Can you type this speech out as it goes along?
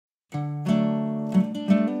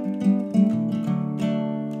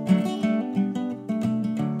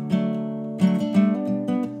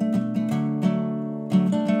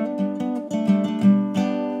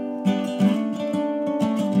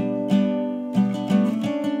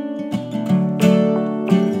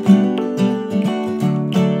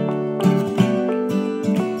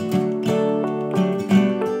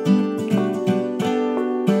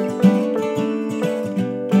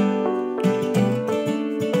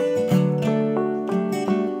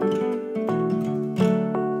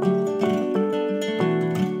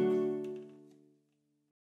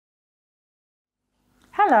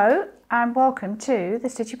Hello and welcome to the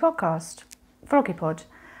Stitchy podcast, Vloggypod.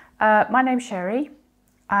 My name's Sherry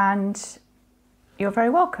and you're very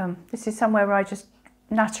welcome. This is somewhere where I just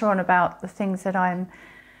natter on about the things that I'm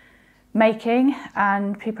making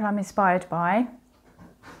and people I'm inspired by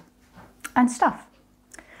and stuff.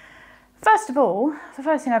 First of all, the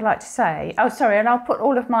first thing I'd like to say, and I'll put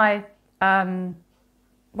all of my,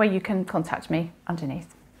 where you can contact me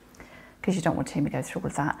underneath, because you don't want to hear me go through all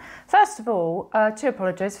of that. First of all, to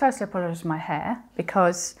apologise. Firstly, I apologise for my hair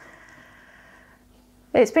because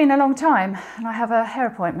it's been a long time and I have a hair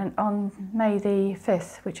appointment on May the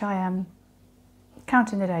 5th, which I am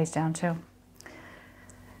counting the days down to.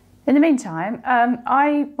 In the meantime,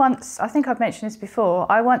 I think I've mentioned this before,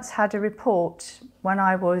 I once had a report when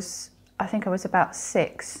I was about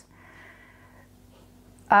 6.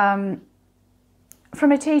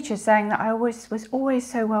 From a teacher saying that I was always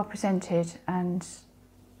so well presented and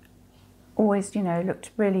always, you know,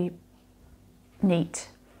 looked really neat.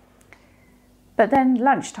 But then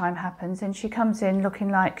lunchtime happens and she comes in looking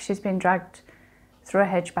like she's been dragged through a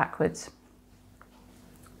hedge backwards.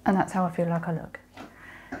 And that's how I feel like I look.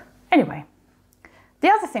 Anyway, the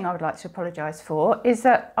other thing I would like to apologise for is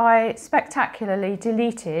that I spectacularly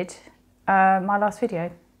deleted my last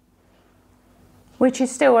video, which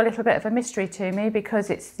is still a little bit of a mystery to me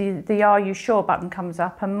because it's the Are You Sure button comes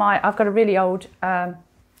up and I've got a really old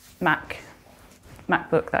MacBook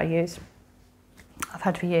that I use. I've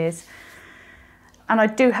had for years. And I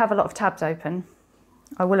do have a lot of tabs open.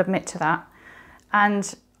 I will admit to that.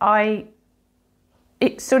 And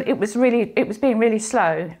it was being really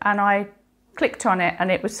slow and I clicked on it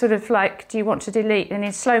and it was sort of like, do you want to delete? And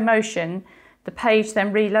in slow motion, the page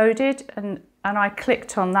then reloaded and I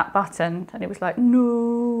clicked on that button and it was like,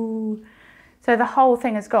 no. So the whole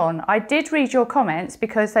thing has gone. I did read your comments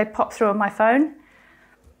because they popped through on my phone.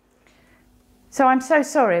 So I'm so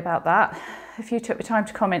sorry about that, if you took the time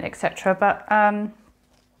to comment, etc. But,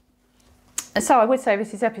 so I would say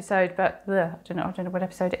this is episode, but I don't know what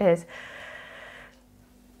episode it is.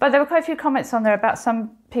 But there were quite a few comments on there about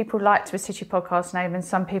some people liked the Stitchy podcast name and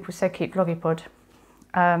some people said keep Vloggypod.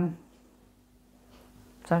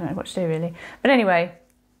 So I don't know what to do really. But anyway,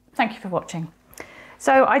 thank you for watching.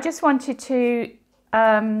 So I just wanted to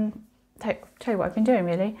tell you what I've been doing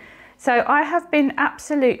really. So I have been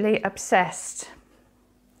absolutely obsessed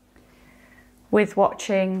with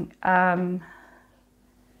watching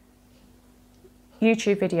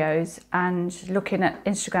YouTube videos and looking at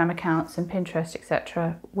Instagram accounts and Pinterest,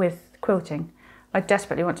 etc. with quilting. I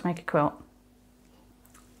desperately want to make a quilt.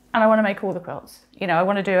 And I want to make all the quilts. You know, I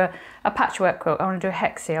want to do a patchwork quilt, I want to do a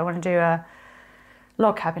hexie, I want to do a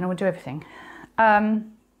log cabin, I want to do everything. I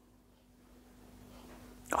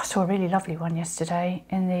saw a really lovely one yesterday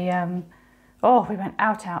in the, we went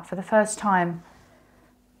out for the first time,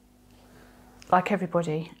 like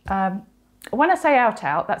everybody. When I say out,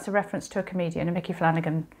 that's a reference to a comedian, a Mickey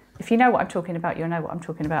Flanagan. If you know what I'm talking about, you'll know what I'm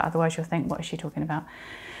talking about, otherwise you'll think, what is she talking about?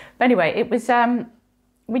 But anyway, it was,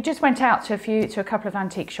 we just went out to a couple of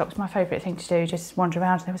antique shops. My favourite thing to do, just wander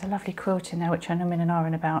around. There was a lovely quilt in there, which I know Min and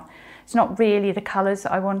Aaron about. It's not really the colours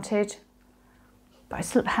that I wanted, but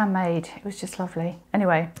it's handmade. It was just lovely.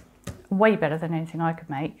 Anyway, way better than anything I could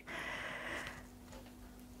make.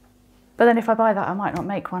 But then if I buy that, I might not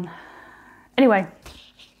make one. Anyway,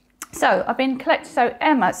 so I've been collecting, so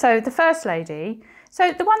Emma, so the first lady.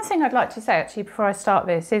 So the one thing I'd like to say actually before I start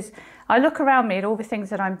this is I look around me at all the things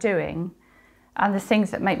that I'm doing and the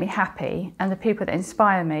things that make me happy and the people that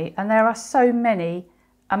inspire me. And there are so many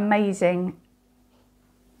amazing,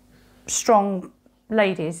 strong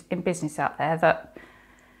ladies in business out there that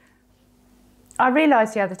I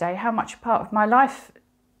realised the other day how much a part of my life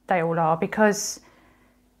they all are, because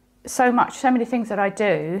so many things that I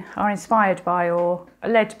do are inspired by or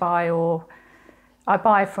led by or I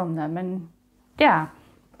buy from them. And yeah.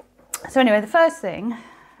 So anyway, the first thing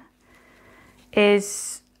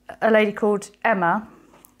is a lady called Emma,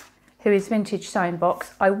 who is Vintage Sewing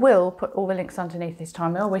Box. I will put all the links underneath this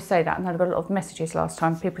time. I always say that, and I got a lot of messages last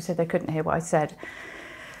time. People said they couldn't hear what I said.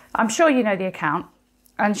 I'm sure you know the account,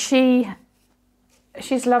 and she's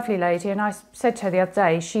a lovely lady, and I said to her the other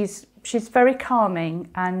day, she's very calming,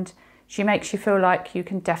 and she makes you feel like you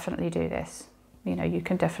can definitely do this. You know, you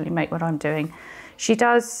can definitely make what I'm doing. She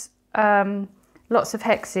does lots of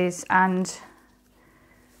hexes and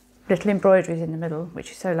little embroideries in the middle,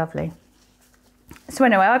 which is so lovely. So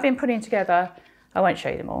anyway, I've been putting together, I won't show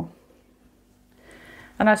you them all.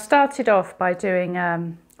 And I started off by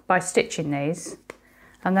doing, by stitching these,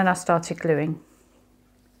 and then I started gluing.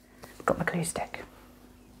 Got my glue stick.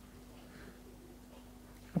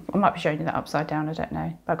 I might be showing you that upside down, I don't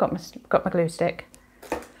know. But I've got my glue stick.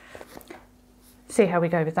 See how we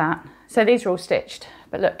go with that. So these are all stitched,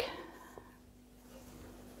 but look.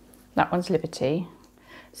 That one's Liberty.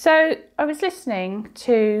 So I was listening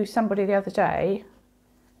to somebody the other day.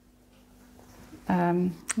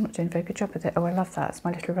 I'm not doing a very good job with it. Oh, I love that. It's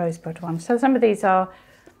my little rosebud one. So some of these are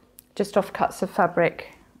just offcuts of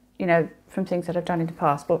fabric, you know, from things that I've done in the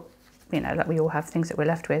past. But, you know, like we all have things that we're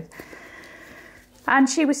left with. And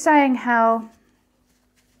she was saying how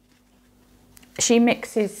she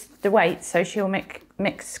mixes the weights. So she'll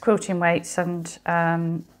mix quilting weights, and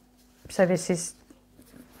so this is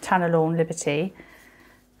Tannerlawn Liberty.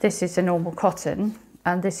 This is a normal cotton,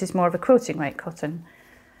 and this is more of a quilting weight cotton.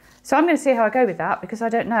 So I'm going to see how I go with that, because I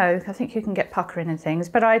don't know. I think you can get puckering and things.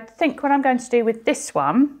 But I think what I'm going to do with this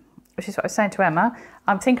one, which is what I was saying to Emma,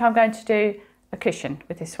 I think I'm going to do a cushion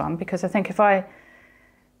with this one, because I think if I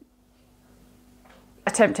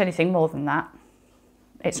attempt anything more than that,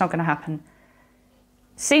 it's not going to happen.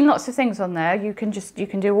 Seen lots of things on there. You can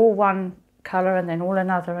do all one colour and then all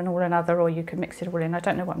another, or you can mix it all in. I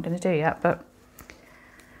don't know what I'm going to do yet, but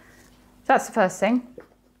that's the first thing.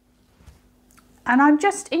 And I'm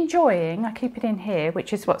just enjoying, I keep it in here,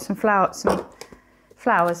 which is what some flowers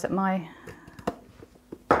that my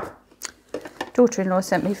daughter-in-law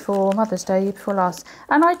sent me for Mother's Day before last.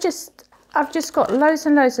 And I've just got loads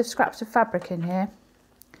and loads of scraps of fabric in here,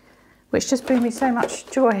 which just bring me so much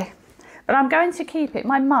joy. But I'm going to keep it.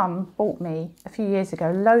 My mum bought me a few years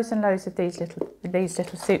ago loads and loads of these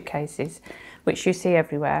little suitcases, which you see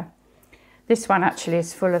everywhere. This one actually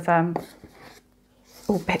is full of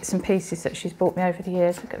all bits and pieces that she's bought me over the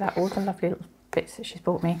years. Look at that, all the lovely little bits that she's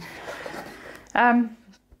bought me. I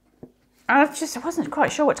wasn't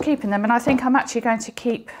quite sure what to keep in them, and I think I'm actually going to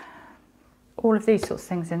keep all of these sorts of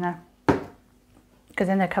things in there, because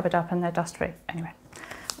then they're covered up and they're dust free. Anyway,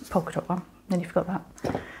 polka dot one, then you forgot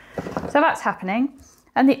that. So that's happening.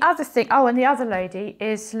 And the other thing, oh, and the other lady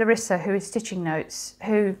is Larissa, who is Stitching Notes,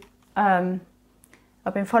 who I've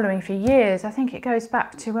been following for years. I think it goes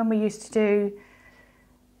back to when we used to do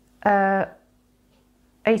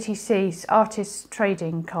ATCs, artist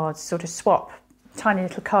trading cards, sort of swap, tiny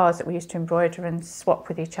little cards that we used to embroider and swap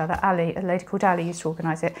with each other. Ali, a lady called Ali, used to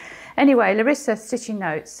organise it. Anyway, Larissa Stitching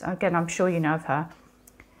Notes, again, I'm sure you know of her.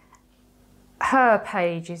 Her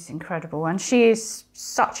page is incredible, and she is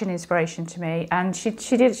such an inspiration to me. And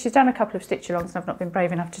she's done a couple of stitch-alongs I've not been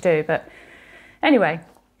brave enough to do, but anyway.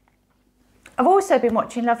 I've also been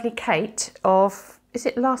watching lovely Kate of, is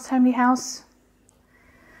it Last Homely House?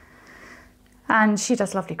 And she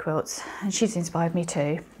does lovely quilts, and she's inspired me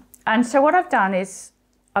too. And so what I've done is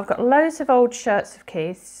I've got loads of old shirts of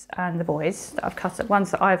Keith's and the boys that I've cut up,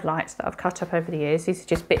 ones that I've liked, that I've cut up over the years. These are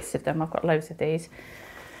just bits of them. I've got loads of these.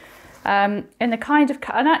 In the kind of,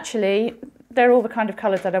 and actually they're all the kind of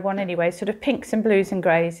colours that I want anyway, sort of pinks and blues and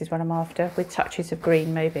greys is what I'm after, with touches of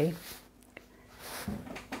green maybe.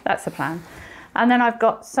 That's the plan. And then I've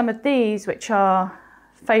got some of these, which are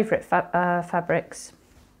favourite fabrics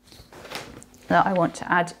that I want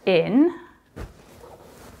to add in.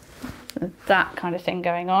 That kind of thing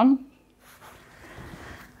going on.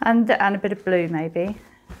 And a bit of blue maybe,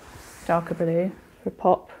 darker blue for a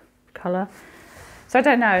pop colour. So I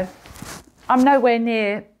don't know. I'm nowhere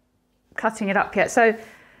near cutting it up yet. So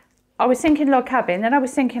I was thinking log cabin, then I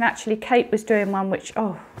was thinking actually Kate was doing one which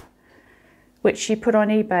she put on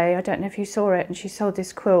eBay. I don't know if you saw it, and she sold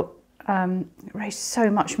this quilt. Raised so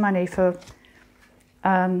much money for,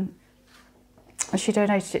 she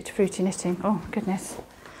donated it to Fruity Knitting. Oh goodness,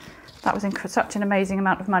 that was such an amazing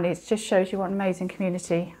amount of money. It just shows you what an amazing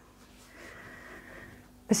community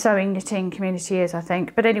the sewing knitting community is, I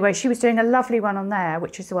think. But anyway, she was doing a lovely one on there,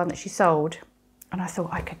 which is the one that she sold, and I thought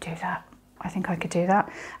I could do that. I think I could do that.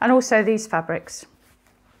 And also these fabrics,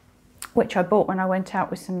 which I bought when I went out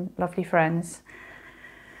with some lovely friends,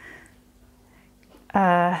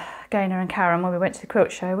 Gaynor and Karen, when we went to the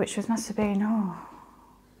quilt show, which must have been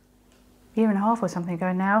year and a half or something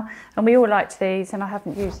ago now, and we all liked these, and I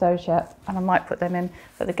haven't used those yet, and I might put them in,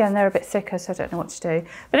 but again they're a bit thicker, so I don't know what to do.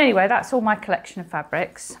 But anyway, that's all my collection of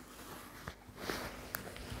fabrics.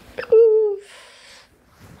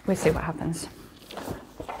 We'll see what happens.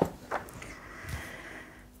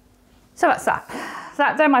 So that's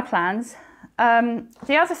that. They're my plans. The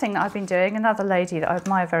other thing that I've been doing, another lady that I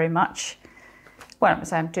admire very much, well, I'm not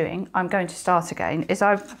saying I'm doing, I'm going to start again, is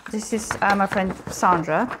this is my friend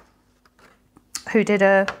Sandra, who did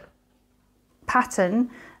a pattern,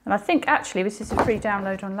 and I think actually this is a free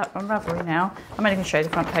download on Ravelry now. I'm only going to show you the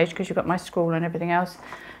front page because you've got my scroll and everything else,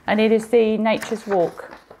 and it is the Nature's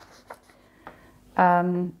Walk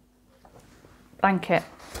blanket.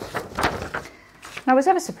 And I was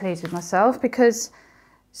ever so pleased with myself because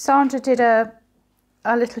Sandra did a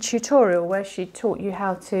little tutorial where she taught you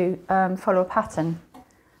how to follow a pattern,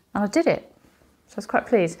 and I did it, so I was quite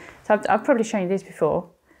pleased. So I've probably shown you these before,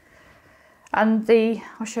 and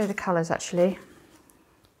I'll show you the colours actually.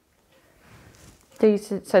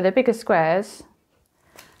 So they're bigger squares,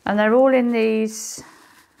 and they're all in these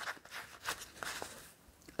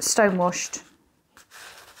stone washed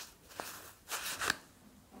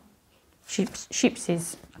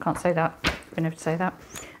sheepsies. I can't say that, I've been able to say that.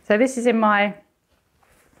 So this is in my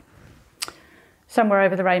Somewhere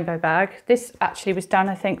Over the Rainbow bag. This actually was done,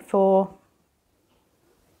 I think, for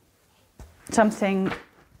something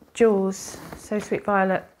Jules, So Sweet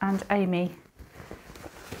Violet and Amy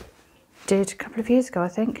did a couple of years ago, I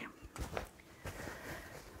think.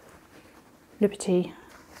 Liberty.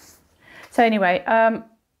 So anyway,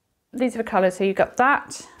 these are the colours. So you've got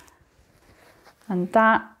that and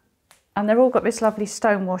that, and they've all got this lovely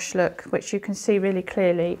stone wash look, which you can see really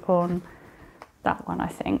clearly on that one, I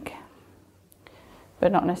think,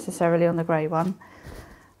 but not necessarily on the grey one.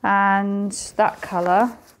 And that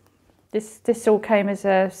colour, this all came as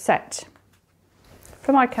a set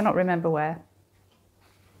from I cannot remember where.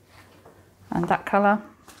 And that colour,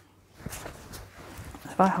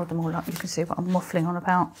 if I hold them all up you can see what I'm waffling on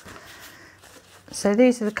about. So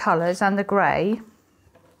these are the colours, and the grey.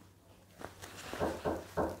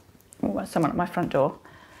 Oh, there's someone at my front door.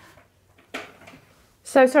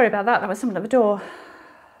 So sorry about that, that was someone at the door.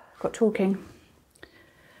 Got talking.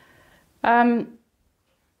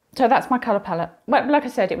 So that's my colour palette. Well, like I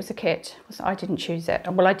said, it was a kit. I didn't choose it.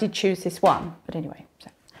 Well, I did choose this one, but anyway. So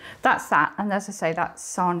that's that, and as I say, that's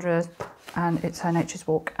Sandra, and it's her Nature's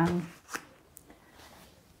Walk, and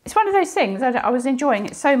it's one of those things. I was enjoying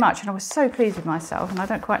it so much, and I was so pleased with myself, and I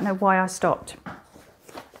don't quite know why I stopped.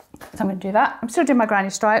 So I'm going to do that. I'm still doing my granny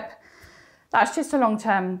stripe. That's just a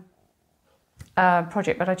long-term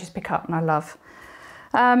project, but I just pick up and I love.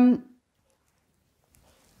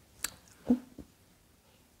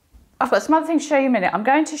 I've got some other things to show you in a minute. I'm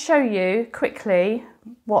going to show you quickly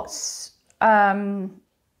what's going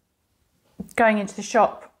into the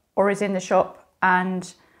shop or is in the shop,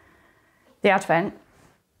 and the advent,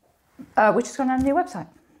 which has gone on a new website.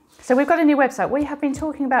 So we've got a new website. We have been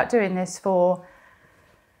talking about doing this for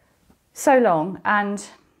so long, and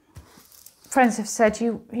friends have said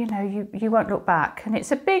you won't look back, and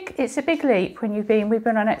it's a big leap when we've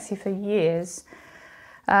been on Etsy for years.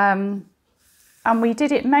 And we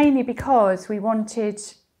did it mainly because we wanted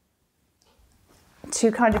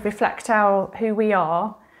to kind of reflect who we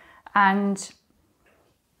are, and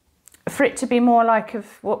for it to be more like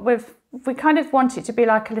we kind of want it to be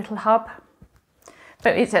like a little hub.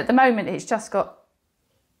 But it's at the moment it's just got,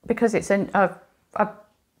 because it's I've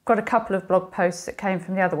got a couple of blog posts that came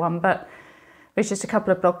from the other one, but there's just a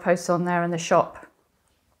couple of blog posts on there, and the shop,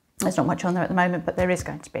 there's not much on there at the moment, but there is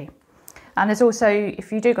going to be. And there's also, if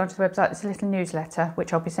you do go onto the website, there's a little newsletter,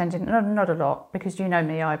 which I'll be sending, not a lot, because you know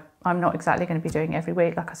me, I'm not exactly going to be doing it every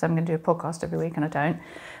week. Like I said, I'm going to do a podcast every week, and I don't.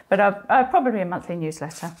 But probably a monthly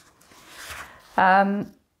newsletter,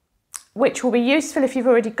 which will be useful if you've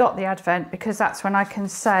already got the advent, because that's when I can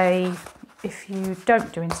say, if you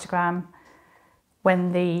don't do Instagram,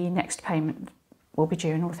 when the next payment will be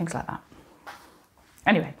due and all things like that.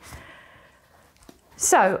 Anyway,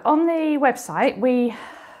 so on the website,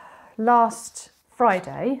 last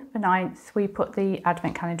Friday, the 9th, we put the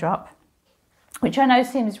advent calendar up, which I know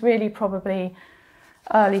seems really probably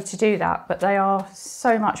early to do that, but they are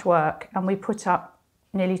so much work, and we put up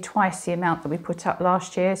nearly twice the amount that we put up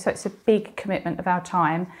last year, so it's a big commitment of our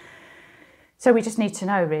time. So we just need to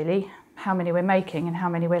know really how many we're making and how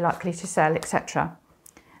many we're likely to sell, etc.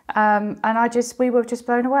 And we were just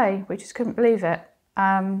blown away. We just couldn't believe it.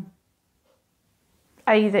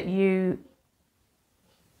 That you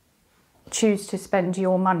choose to spend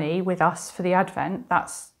your money with us for the advent,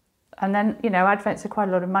 and then, Advents are quite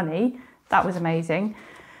a lot of money. That was amazing.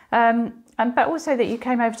 But also that you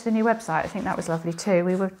came over to the new website. I think that was lovely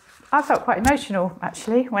too. I felt quite emotional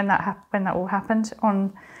actually when that all happened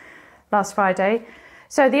on last Friday.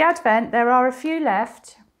 So the Advent, there are a few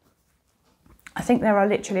left. I think there are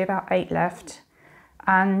literally about 8 left,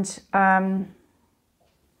 and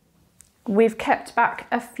we've kept back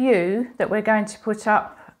a few that we're going to put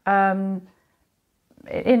up in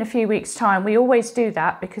a few weeks' time. We always do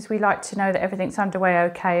that because we like to know that everything's underway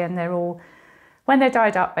okay, and they're all, when they're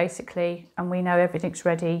dyed up basically, and we know everything's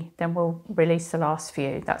ready, then we'll release the last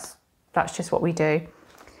few. That's just what we do.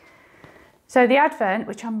 So the Advent,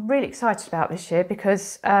 which I'm really excited about this year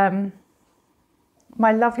because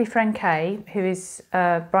my lovely friend Kay, who is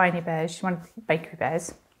Bryony Bears, she's one of the Bakery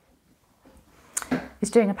Bears, is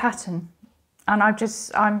doing a pattern, and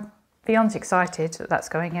I'm beyond excited that that's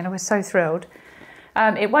going in. I was so thrilled.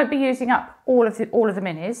 It won't be using up all of the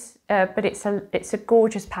minis, but it's a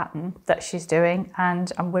gorgeous pattern that she's doing,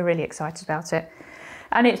 and we're really excited about it.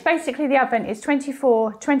 And it's basically, the Advent is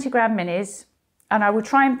 24 20-gram minis, and I will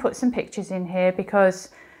try and put some pictures in here because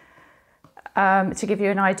to give you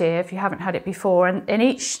an idea if you haven't had it before. And in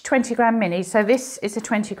each 20-gram mini, so this is a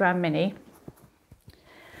 20-gram mini,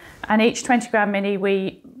 and each 20-gram mini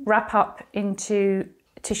we wrap up into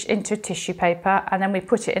tissue paper, and then we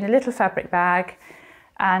put it in a little fabric bag,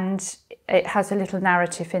 and it has a little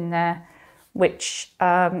narrative in there which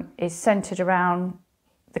is centered around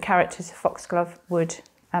the characters of Foxglove Wood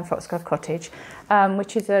and Foxglove Cottage,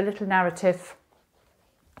 which is a little narrative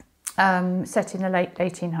set in the late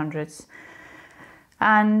 1800s.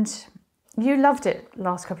 And you loved it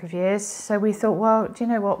last couple of years, so we thought, well, do you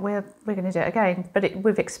know what, we're going to do it again, but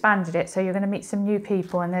we've expanded it, so you're going to meet some new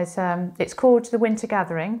people. And there's it's called The Winter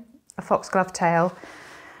Gathering, a Foxglove tale,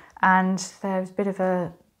 and there's a bit of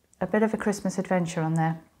a Christmas adventure on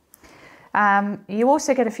there. You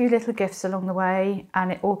also get a few little gifts along the way,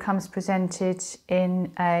 and it all comes presented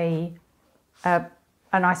in a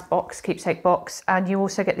nice box, keepsake box, and you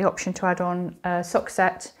also get the option to add on a sock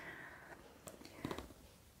set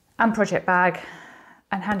and project bag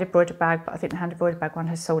and hand embroidered bag, but I think the hand embroidered bag one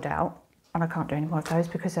has sold out, and I can't do any more of those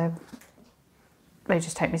because they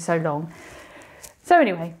just take me so long. So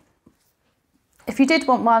anyway, if you did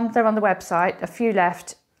want one, they're on the website, a few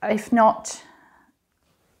left. If not,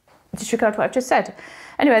 disregard what I've just said.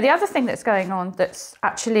 Anyway, the other thing that's going on that's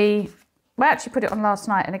we actually put it on last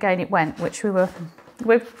night, and again it went, which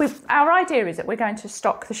our idea is that we're going to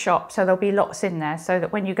stock the shop so there'll be lots in there, so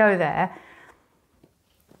that when you go there,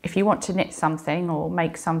 if you want to knit something or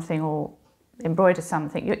make something or embroider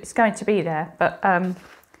something, it's going to be there, but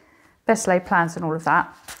best laid plans and all of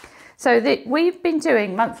that. So we've been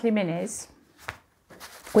doing monthly minis,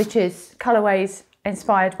 which is colourways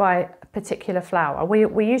inspired by a particular flower.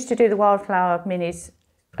 We used to do the Wildflower Minis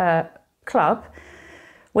Club,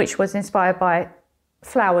 which was inspired by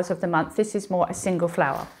flowers of the month. This is more a single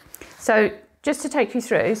flower. So just to take you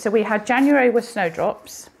through, so we had January was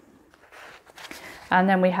snowdrops, and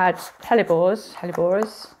then we had hellebores, how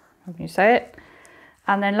can you say it?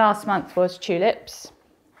 And then last month was tulips.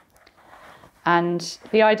 And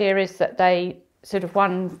the idea is that they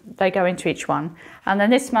they go into each one. And then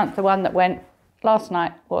this month, the one that went last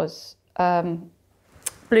night was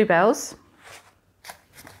bluebells.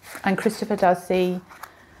 And Christopher does the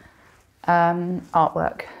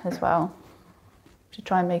artwork as well to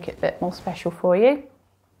try and make it a bit more special for you.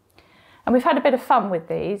 And we've had a bit of fun with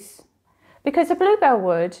these because the bluebell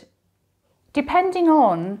wood, depending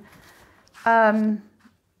on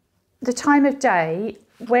the time of day,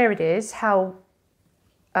 where it is, how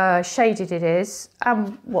shaded it is,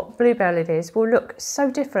 and what bluebell it is, will look so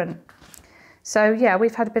different. So yeah,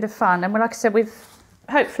 we've had a bit of fun, and like I said,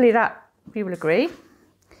 hopefully that you will agree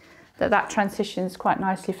that transitions quite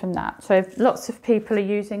nicely from that. So lots of people are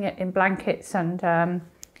using it in blankets and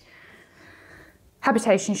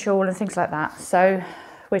habitation shawl and things like that. So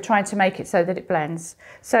we're trying to make it so that it blends.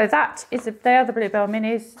 So they are the bluebell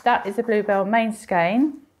minis. That is a bluebell main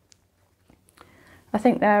skein. I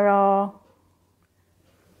think there are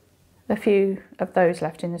a few of those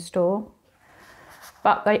left in the store,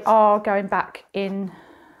 but they are going back in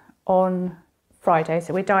on Friday,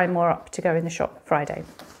 so we're dyeing more up to go in the shop Friday.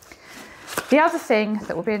 The other thing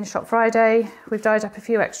that will be in the shop Friday, we've dyed up a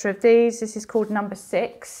few extra of these. This is called number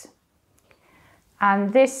 6,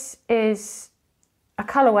 and this is a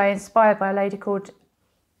colourway inspired by a lady called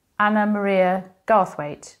Anna Maria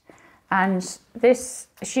Garthwaite. And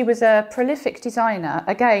she was a prolific designer,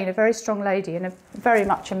 again, a very strong lady in very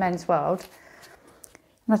much a men's world.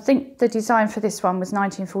 And I think the design for this one was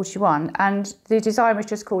 1941, and the design was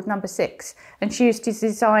just called number 6. And she used to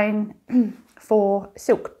design for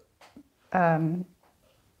silk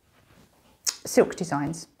silk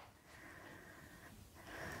designs.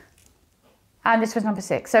 And this was number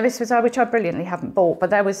 6. So this was, which I brilliantly haven't bought, but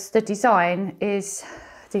there was, the design is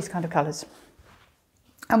these kind of colours.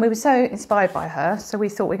 And we were so inspired by her, so we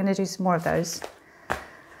thought we were going to do some more of those.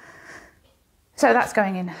 So that's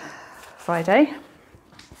going in Friday.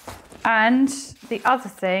 And the other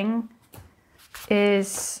thing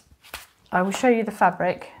is, I will show you the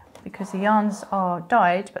fabric, because the yarns are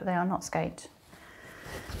dyed, but they are not skate.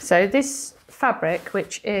 So this fabric,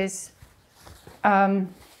 which is, I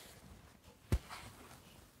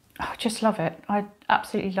just love it. I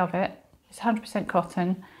absolutely love it. It's 100%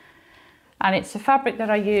 cotton. And it's a fabric that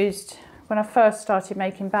I used when I first started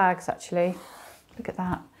making bags, actually. Look at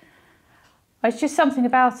that. It's just something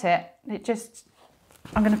about it. It just,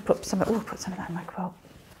 I'm going to put some of that in my quilt.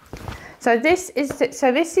 So this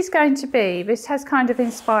is going to be, this has kind of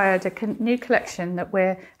inspired a new collection that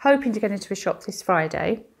we're hoping to get into a shop this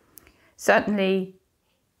Friday. Certainly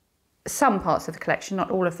some parts of the collection,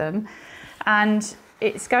 not all of them. And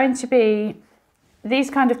it's going to be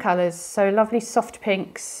these kind of colours, so lovely soft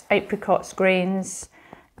pinks, apricots, greens,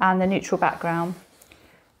 and the neutral background.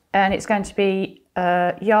 And it's going to be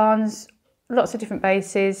yarns, lots of different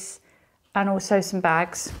bases, and also some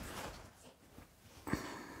bags.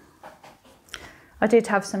 I did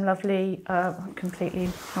have some lovely, completely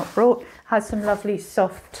not brought, had some lovely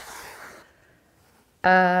soft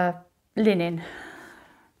linen,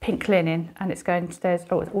 pink linen, and it's going to, there's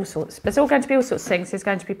all sorts, there's all going to be all sorts of things. There's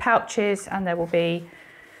going to be pouches, and there will be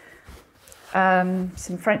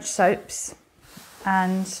some French soaps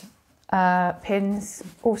and pins,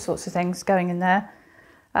 all sorts of things going in there.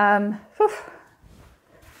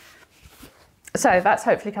 So that's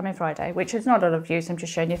hopefully coming Friday, which is not a lot of use. I'm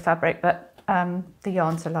just showing you fabric, but the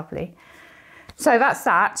yarns are lovely. So that's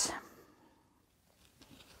that.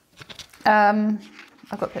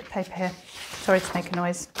 I've got a bit of paper here. Sorry to make a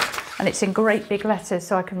noise. And it's in great big letters,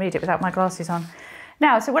 so I can read it without my glasses on.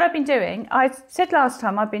 Now, so what I've been doing, I said last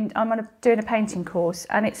time I'm doing a painting course,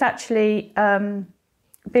 and it's actually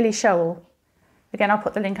Billy Showell. Again, I'll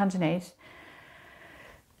put the link underneath.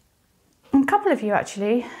 And a couple of you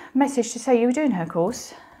actually messaged to say you were doing her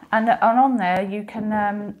course, and on there you can,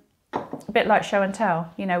 a bit like show and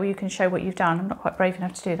tell, you know, where you can show what you've done. I'm not quite brave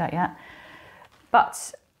enough to do that yet.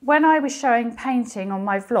 But when I was showing painting on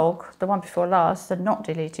my vlog, the one before last, the not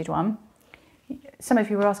deleted one, some of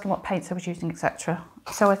you were asking what paints I was using, etc.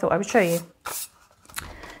 So I thought I would show you.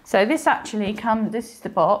 So this actually comes, this is the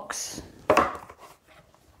box.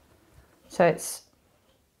 So it's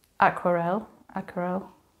aquarelle.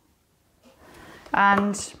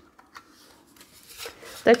 And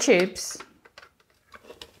the tubes.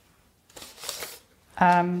 Did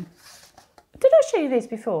I show you these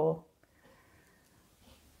before?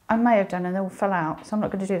 I may have done, and they all fell out, so I'm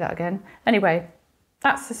not going to do that again. Anyway,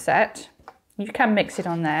 that's the set. You can mix it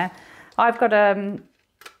on there. I've got a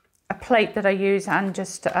plate that I use, and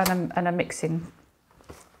just and a mixing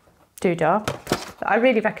doodah. I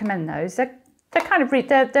really recommend those. They're kind of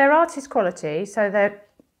they're artist quality, so they're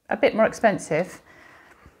a bit more expensive,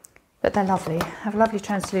 but they're lovely. Have lovely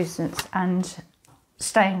translucence and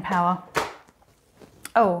staying power.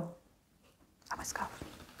 Oh, my scarf.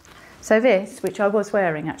 So this, which I was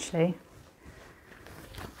wearing actually,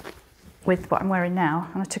 with what I'm wearing now,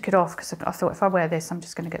 and I took it off because I thought if I wear this, I'm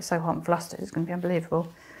just going to get so hot and flustered, it's going to be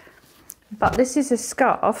unbelievable. But this is a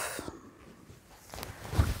scarf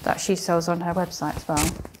that she sells on her website as well.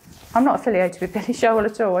 I'm not affiliated with Billy Showell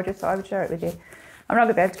at all, I just thought I would share it with you. I'm not going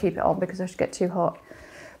to be able to keep it on because I should get too hot.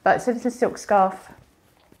 But it's a little silk scarf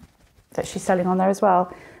that she's selling on there as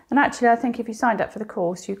well. And actually, I think if you signed up for the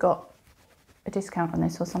course, you got a discount on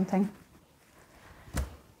this or something.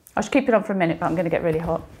 I should keep it on for a minute, but I'm going to get really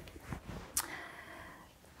hot.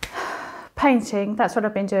 Painting, that's what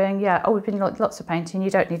I've been doing. Yeah, we've been lots of painting. You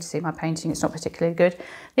don't need to see my painting, it's not particularly good.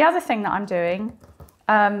 The other thing that I'm doing,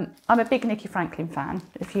 I'm a big Nikki Franklin fan.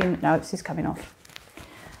 If you know, this is coming off.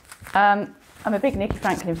 I'm a big Nikki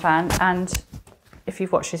Franklin fan, and if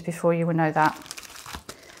you've watched this before, you will know that.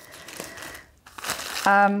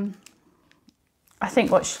 I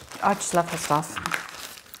think I just love her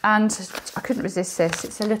stuff, and I couldn't resist this.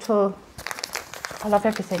 It's a little, I love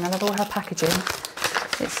everything. I love all her packaging.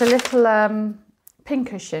 It's a little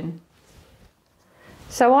pincushion.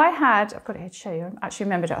 So I've got it here to show you. I actually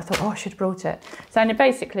remembered it. I thought, I should have brought it. So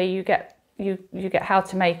basically you get how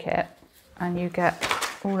to make it, and you get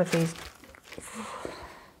all of these.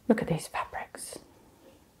 Look at these fabrics.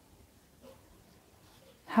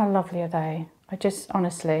 How lovely are they? I just,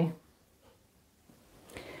 honestly,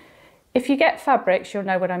 if you get fabrics, you'll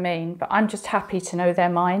know what I mean, but I'm just happy to know they're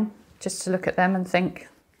mine, just to look at them and think,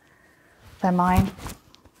 They're mine.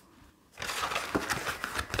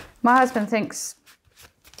 My husband thinks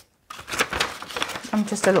I'm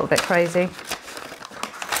just a little bit crazy.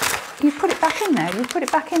 You put it back in there, you put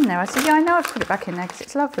it back in there. I said, yeah, I know I've put it back in there because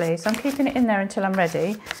it's lovely. So I'm keeping it in there until I'm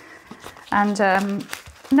ready. And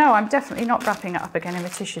no, I'm definitely not wrapping it up again in the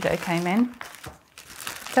tissue that it came in.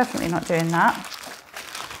 Definitely not doing that.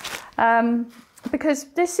 Because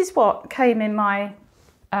this is what came in my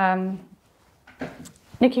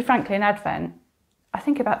Nikki Franklin Advent, I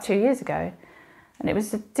think about 2 years ago. And it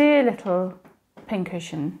was a dear little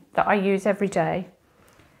pincushion that I use every day.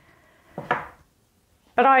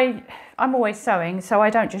 But I'm always sewing, so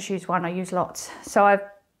I don't just use one, I use lots. So I'm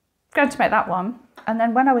going to make that one. And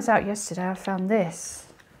then when I was out yesterday, I found this,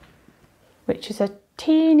 which is a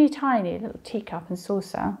teeny tiny little teacup and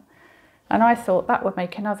saucer. And I thought that would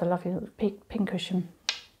make another lovely little pincushion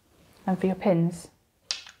and for your pins.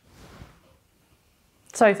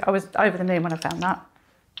 So I was over the moon when I found that.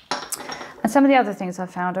 And some of the other things I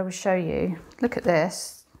found, I will show you. Look at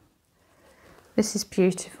this. This is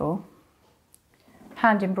beautiful.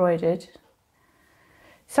 Hand embroidered.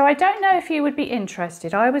 So I don't know if you would be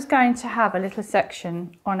interested. I was going to have a little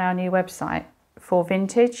section on our new website for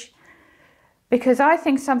vintage, because I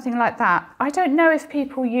think something like that, I don't know if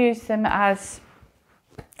people use them as,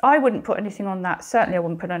 I wouldn't put anything on that. Certainly I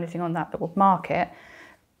wouldn't put anything on that that would mark it.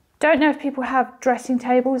 Don't know if people have dressing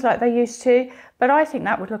tables like they used to, but I think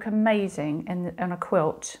that would look amazing on a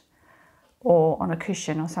quilt or on a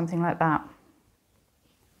cushion or something like that.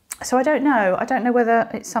 So I don't know whether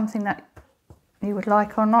it's something that you would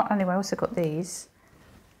like or not. Anyway, I also got these.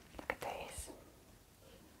 Look at these.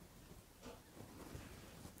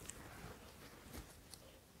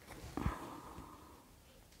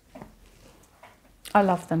 I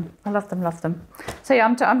love them. I love them, love them. So yeah,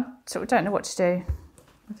 I'm sort of don't know what to do.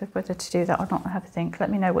 Whether to do that or not, have a think. Let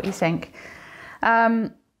me know what you think.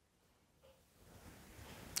 And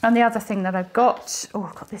the other thing that I've got, oh,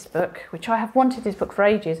 I've got this book, which I have wanted this book for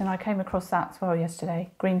ages, and I came across that as well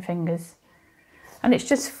yesterday, Green Fingers. And it's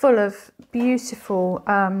just full of beautiful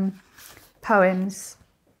poems.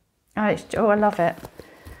 Oh, I love it.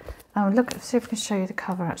 Oh, look, see if I can show you the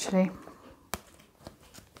cover, actually.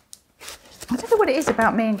 I don't know what it is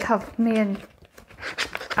about me and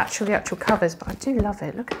the actual covers, but I do love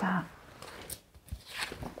it. Look at that.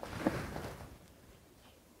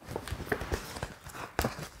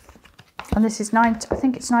 And this is I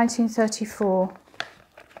think it's 1934.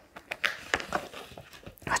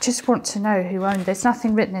 I just want to know who owned. There's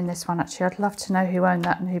nothing written in this one, actually. I'd love to know who owned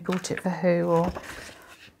that and who bought it for who. Or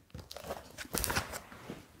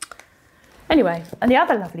anyway, and the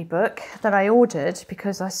other lovely book that I ordered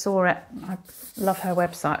because I saw it. I love her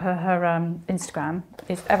website. Her Instagram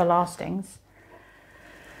is Everlastings,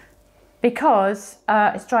 because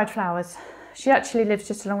it's dried flowers. She actually lives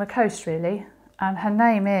just along the coast, really. And her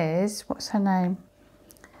name is, what's her name?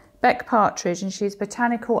 Beck Partridge, and she's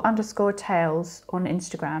botanical_tales on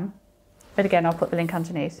Instagram. But again, I'll put the link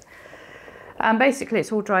underneath. Basically,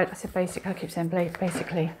 it's all dried. I said basic, I keep saying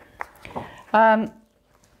basically.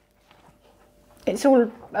 It's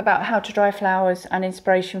all about how to dry flowers and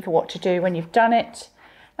inspiration for what to do when you've done it.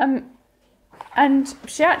 And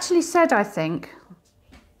she actually said, I think,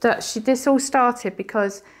 that this all started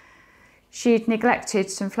because she'd neglected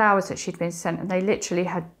some flowers that she'd been sent, and they literally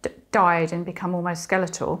had died and become almost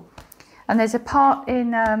skeletal. And there's a part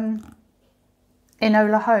in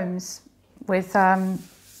Ola Holmes with when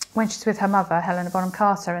she's with her mother, Helena Bonham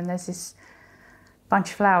Carter, and there's this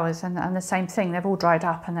bunch of flowers, and the same thing. They've all dried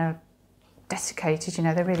up and they're desiccated. You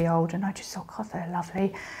know, they're really old. And I just thought, God, they're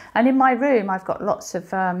lovely. And in my room, I've got lots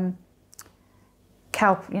of dead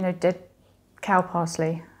cow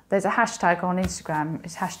parsley. There's a hashtag on Instagram,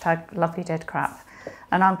 it's hashtag lovely dead crap.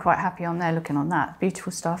 And I'm quite happy on there looking on that.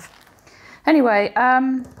 Beautiful stuff. Anyway,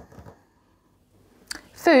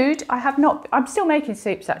 food, I'm still making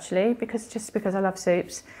soups actually, because I love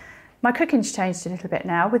soups. My cooking's changed a little bit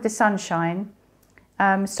now with the sunshine.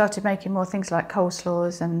 Started making more things like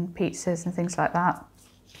coleslaws and pizzas and things like that.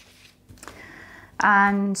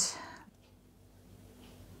 And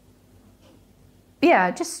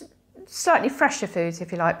yeah, just slightly fresher foods,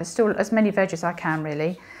 if you like, but still as many veg as I can,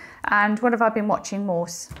 really. And what have I been watching?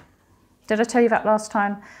 Morse. Did I tell you that last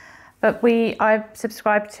time? But I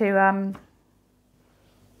subscribed to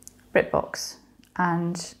BritBox,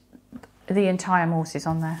 and the entire Morse is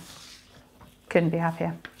on there. Couldn't be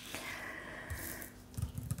happier.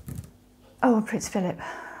 Oh, Prince Philip.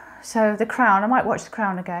 So The Crown, I might watch The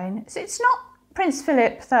Crown again. It's not Prince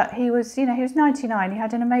Philip that he was 99, he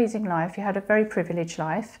had an amazing life, he had a very privileged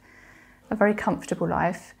life. A very comfortable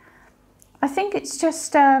life. I think it's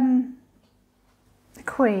just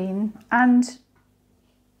Queen, and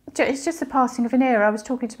it's just the passing of an era. I was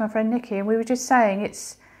talking to my friend Nikki, and we were just saying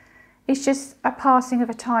it's just a passing of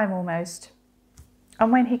a time almost.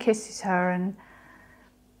 And when he kisses her, and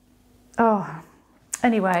oh,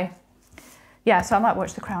 anyway, yeah. So I might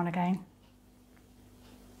watch The Crown again.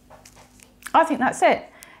 I think that's it.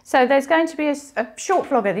 So there's going to be a short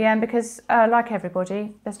vlog at the end because, like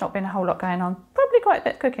everybody, there's not been a whole lot going on. Probably quite a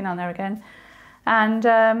bit of cooking on there again.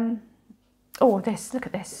 And oh, this, look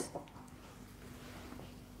at this.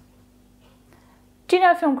 Do you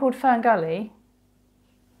know a film called Fern Gully?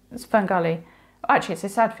 It's Fern Gully. Actually, it's a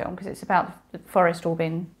sad film because it's about the forest all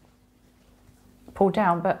being pulled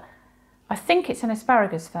down, but I think it's an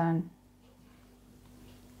asparagus fern.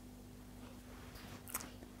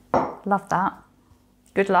 Love that.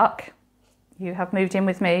 Good luck. You have moved in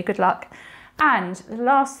with me. Good luck. And the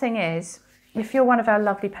last thing is, if you're one of our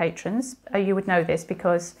lovely patrons, you would know this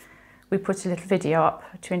because we put a little video up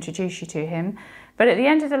to introduce you to him. But at the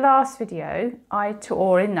end of the last video,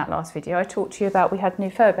 in that last video, I talked to you about we had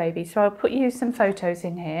new fur baby. So I'll put you some photos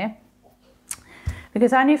in here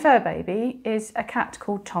because our new fur baby is a cat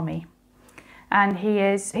called Tommy. And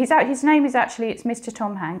his name is actually, it's Mr.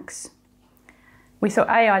 Tom Hanks. We thought,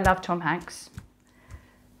 I love Tom Hanks.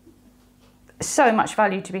 So much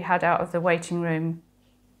value to be had out of the waiting room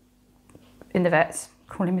in the vets,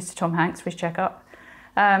 calling Mr. Tom Hanks for his checkup.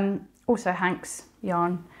 Also Hanks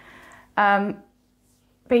yarn.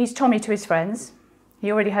 But he's Tommy to his friends.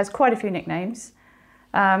 He already has quite a few nicknames.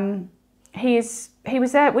 He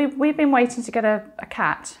was there. We've been waiting to get a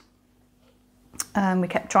cat. We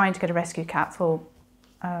kept trying to get a rescue cat for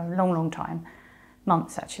a long time,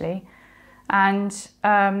 months actually. And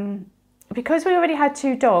because we already had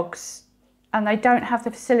 2 dogs, and they don't have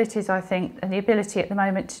the facilities, I think, and the ability at the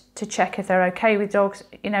moment to check if they're okay with dogs.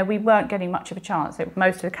 You know, we weren't getting much of a chance.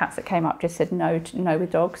 Most of the cats that came up just said no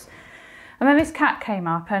with dogs. And then this cat came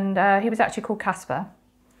up, and he was actually called Casper.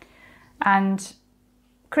 And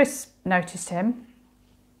Chris noticed him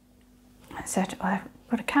and said, oh, I've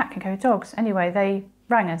got a cat, can go with dogs. Anyway, they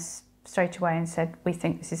rang us straight away and said, we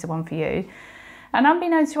think this is the one for you. And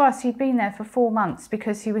unbeknownst to us, he'd been there for 4 months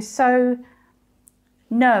because he was so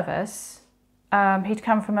nervous. He'd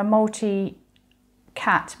come from a multi-cat,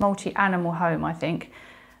 multi-animal home, I think.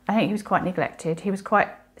 I think he was quite neglected. He was quite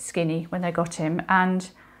skinny when they got him, and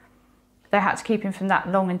they had to keep him from that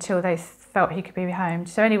long until they felt he could be rehomed.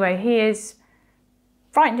 So anyway, he is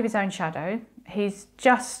frightened of his own shadow. He's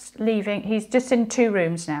just leaving. He's just in 2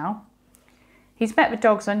 rooms now. He's met with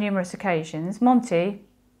dogs on numerous occasions. Monty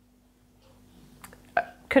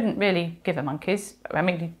couldn't really give a monkeys. I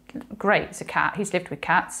mean, great, it's a cat. He's lived with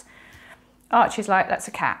cats. Archie's like, that's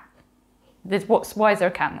a cat. Why is there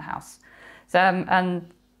a cat in the house? So, and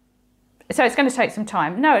so it's going to take some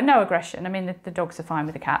time. No aggression. I mean, the dogs are fine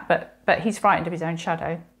with the cat, but he's frightened of his own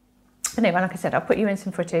shadow. Anyway, like I said, I'll put you in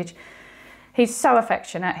some footage. He's so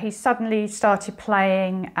affectionate. He suddenly started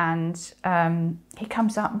playing, and he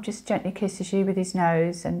comes up and just gently kisses you with his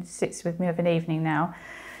nose and sits with me of an evening now.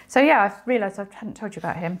 So yeah, I've realised I hadn't told you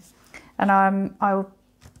about him, and I'll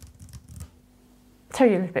tell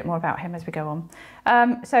you a little bit more about him as we go on.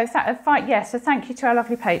 So thank you to our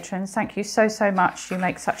lovely patrons. Thank you so much. You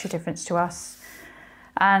make such a difference to us.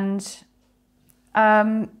 And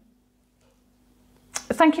thank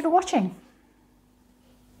you for watching.